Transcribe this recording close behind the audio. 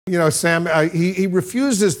You know, Sam, he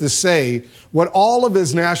refuses to say what all of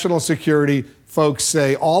his national security folks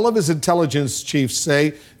say, all of his intelligence chiefs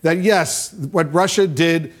say, that yes, what Russia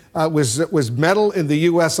did was meddle in the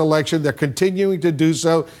U.S. election. They're continuing to do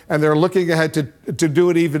so, and they're looking ahead to do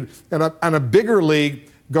it even on a bigger league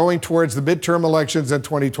going towards the midterm elections in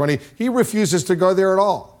 2020. He refuses to go there at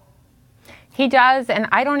all. He does, and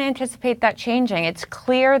I don't anticipate that changing. It's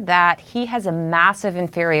clear that he has a massive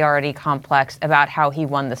inferiority complex about how he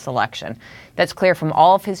won this election. That's clear from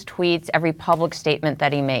all of his tweets, every public statement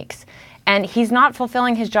that he makes. And he's not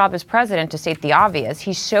fulfilling his job as president, to state the obvious.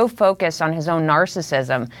 He's so focused on his own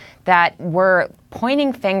narcissism that we're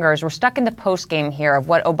pointing fingers. We're stuck in the postgame here of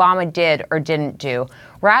what Obama did or didn't do,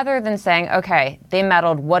 rather than saying, okay, they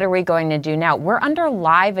meddled. What are we going to do now? We're under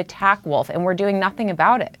live attack, Wolf, and we're doing nothing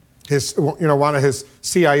about it. One of his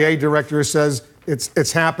CIA directors says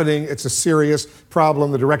it's happening. It's a serious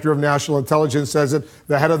problem. The director of national intelligence says it.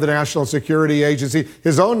 The head of the National Security Agency,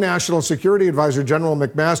 his own national security advisor, General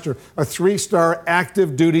McMaster, a 3-star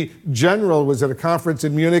active duty general, was at a conference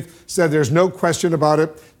in Munich, said there's no question about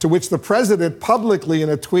it, to which the president publicly in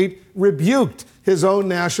a tweet rebuked his own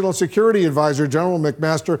national security advisor. General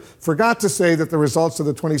McMaster forgot to say that the results of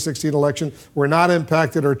the 2016 election were not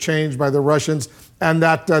impacted or changed by the Russians, and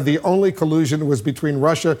that the only collusion was between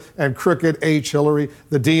Russia and crooked H. Hillary,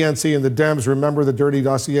 the DNC and the Dems. Remember the dirty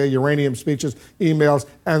dossier, uranium speeches, emails,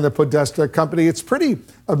 and the Podesta company. It's pretty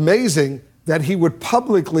amazing that he would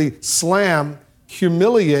publicly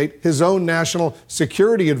humiliate his own national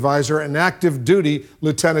security advisor, an active duty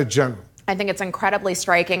lieutenant general. I think it's incredibly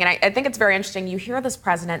striking. And I think it's very interesting. You hear this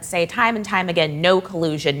president say time and time again, no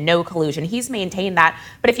collusion, no collusion. He's maintained that.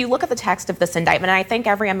 But if you look at the text of this indictment, and I think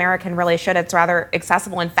every American really should, it's rather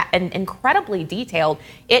accessible and incredibly detailed.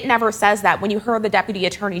 It never says that. When you heard the deputy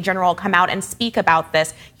attorney general come out and speak about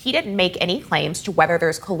this, he didn't make any claims to whether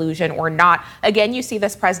there's collusion or not. Again, you see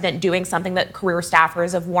this president doing something that career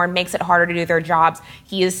staffers have warned makes it harder to do their jobs.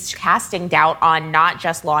 He is casting doubt on not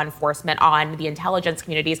just law enforcement, on the intelligence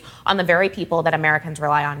communities, on the very people that Americans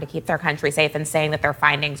rely on to keep their country safe, and saying that their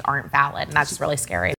findings aren't valid. And that's just really scary.